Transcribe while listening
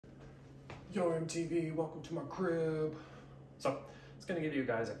Yo MTV, welcome to my crib. So, it's gonna give you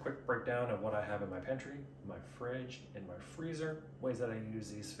guys a quick breakdown of what I have in my pantry, my fridge, and my freezer, ways that I use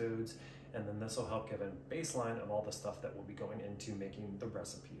these foods, and then this will help give a baseline of all the stuff that will be going into making the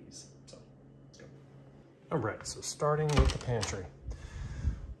recipes. So, let's go. All right, so starting with the pantry.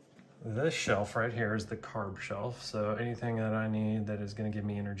 This shelf right here is the carb shelf. So anything that I need that is gonna give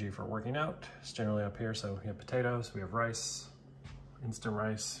me energy for working out is generally up here. So we have potatoes, we have rice, instant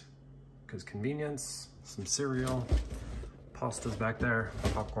rice, because convenience, some cereal, pasta's back there,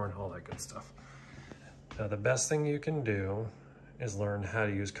 popcorn, all that good stuff. Now the best thing you can do is learn how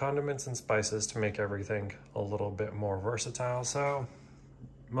to use condiments and spices to make everything a little bit more versatile. So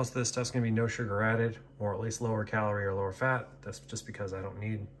most of this stuff's gonna be no sugar added, or at least lower calorie or lower fat. That's just because I don't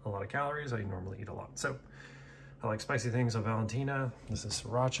need a lot of calories. I normally eat a lot. So I like spicy things, so Valentina, this is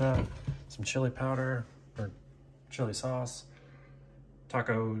sriracha, some chili powder or chili sauce,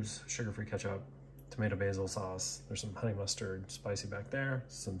 tacos, sugar-free ketchup, tomato basil sauce. There's some honey mustard spicy back there,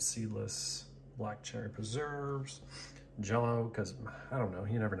 some seedless black cherry preserves, Jello, because I don't know,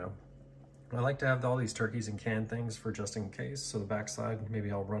 you never know. I like to have all these turkeys and canned things for just in case. So the backside,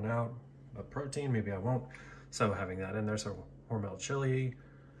 maybe I'll run out of protein, maybe I won't. So having that in there, so Hormel chili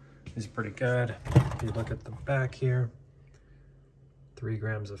is pretty good. If you look at the back here, 3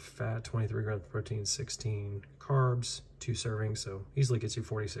 grams of fat, 23 grams of protein, 16 carbs, 2 servings, so easily gets you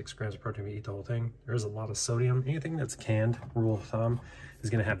 46 grams of protein if you eat the whole thing. There's a lot of sodium. Anything that's canned, rule of thumb, is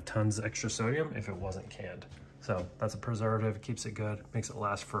gonna have tons of extra sodium if it wasn't canned. So that's a preservative, keeps it good, makes it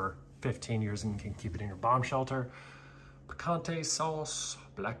last for 15 years, and you can keep it in your bomb shelter. Picante sauce,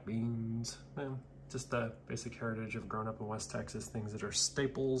 black beans, just the basic heritage of growing up in West Texas, things that are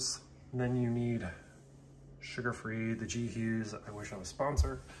staples. And then you need sugar-free, the G Hues. I wish I was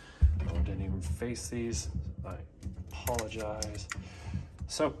sponsored. I didn't even face these. I apologize.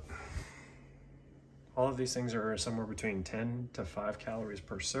 So all of these things are somewhere between 10 to 5 calories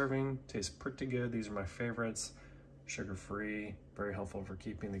per serving. Taste pretty good. These are my favorites. Sugar-free, very helpful for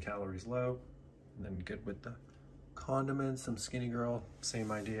keeping the calories low. And then good with the condiments, some Skinny Girl,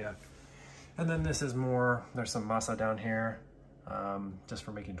 same idea. And then this is more, there's some masa down here, just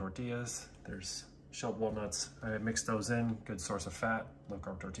for making tortillas. There's shelled walnuts, I mixed those in, good source of fat, low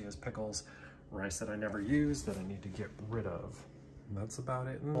carb tortillas, pickles, rice that I never use that I need to get rid of. And that's about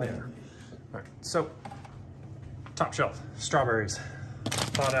it in there. All right, so top shelf, strawberries,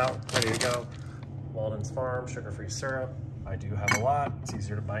 thawed out, ready to go. Walden's Farm, sugar-free syrup. I do have a lot, it's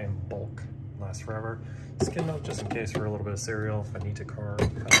easier to buy in bulk, lasts forever. Skim milk just in case for a little bit of cereal if I need to cut out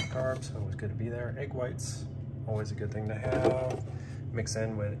carbs, always good to be there. Egg whites, always a good thing to have. Mix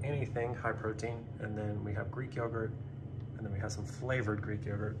in with anything high protein, and then we have Greek yogurt, and then we have some flavored Greek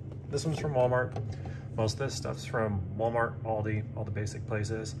yogurt. This one's from Walmart. Most of this stuff's from Walmart, Aldi, all the basic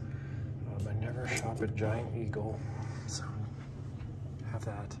places. I never shop at Giant Eagle, so have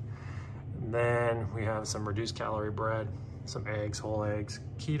that. And then we have some reduced calorie bread, some eggs, whole eggs,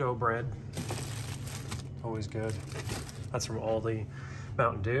 keto bread, always good. That's from Aldi.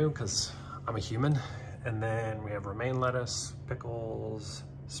 Mountain Dew, because I'm a human. And then we have romaine lettuce, pickles,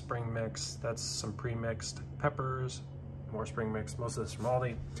 spring mix. That's some pre-mixed peppers, more spring mix. Most of this from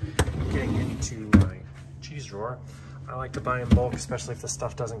Aldi. Getting into my cheese drawer. I like to buy in bulk, especially if the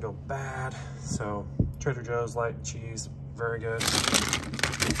stuff doesn't go bad. So Trader Joe's light cheese, very good.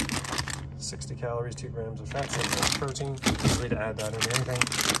 60 calories, 2 grams of fat, 7 grams of protein. Easily to add that into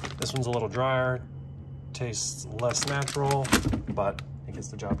anything. This one's a little drier, tastes less natural, but it gets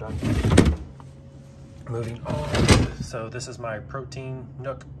the job done. Moving on, so this is my protein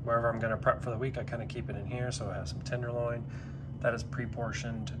nook. Wherever I'm gonna prep for the week, I kind of keep it in here. So I have some tenderloin. That is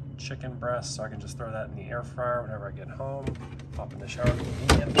pre-portioned chicken breast, so I can just throw that in the air fryer whenever I get home. Pop in the shower,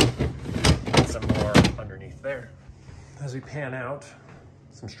 convenient. And some more underneath there. As we pan out,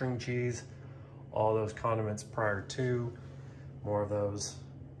 some string cheese, all those condiments prior to, more of those.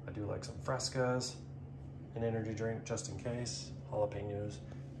 I do like some Frescas, an energy drink just in case, jalapenos,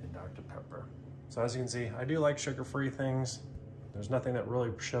 and Dr. Pepper. So as you can see, I do like sugar-free things. There's nothing that really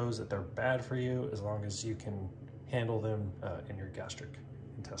shows that they're bad for you as long as you can handle them in your gastric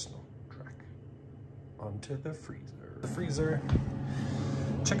intestinal tract. Onto the freezer. The freezer,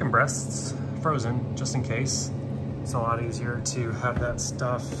 chicken breasts, frozen, just in case. It's a lot easier to have that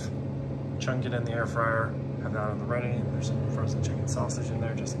stuff, chunk it in the air fryer, have that on the ready. There's some frozen chicken sausage in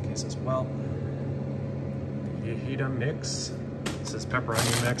there just in case as well. Fajita mix. This is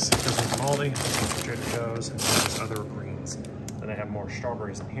pepperoni mix. This is from Aldi, this is from Trader Joe's, and there's other greens. Then I have more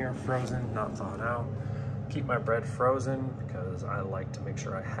strawberries in here, frozen, not thawed out. keep my bread frozen because I like to make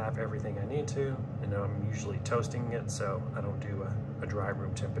sure I have everything I need to, and I'm usually toasting it so I don't do a dry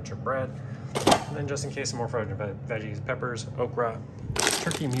room temperature bread. And then just in case, some more frozen veggies, peppers, okra,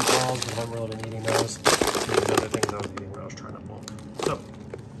 turkey meatballs, if I'm really eating those. And these other things I was eating when I was trying to bulk. So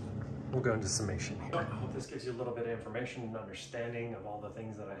we'll go into summation here. I hope this gives you a little bit of information and understanding of all the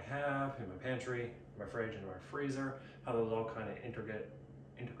things that I have in my pantry, my fridge, and my freezer, how those all kind of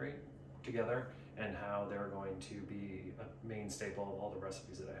integrate together, and how they're going to be a main staple of all the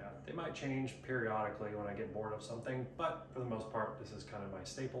recipes that I have. They might change periodically when I get bored of something, but for the most part, this is kind of my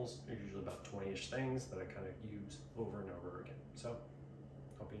staples. There's usually about 20-ish things that I kind of use over and over again. So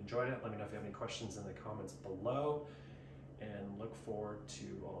hope you enjoyed it. Let me know if you have any questions in the comments below, and look forward to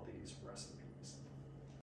all these recipes.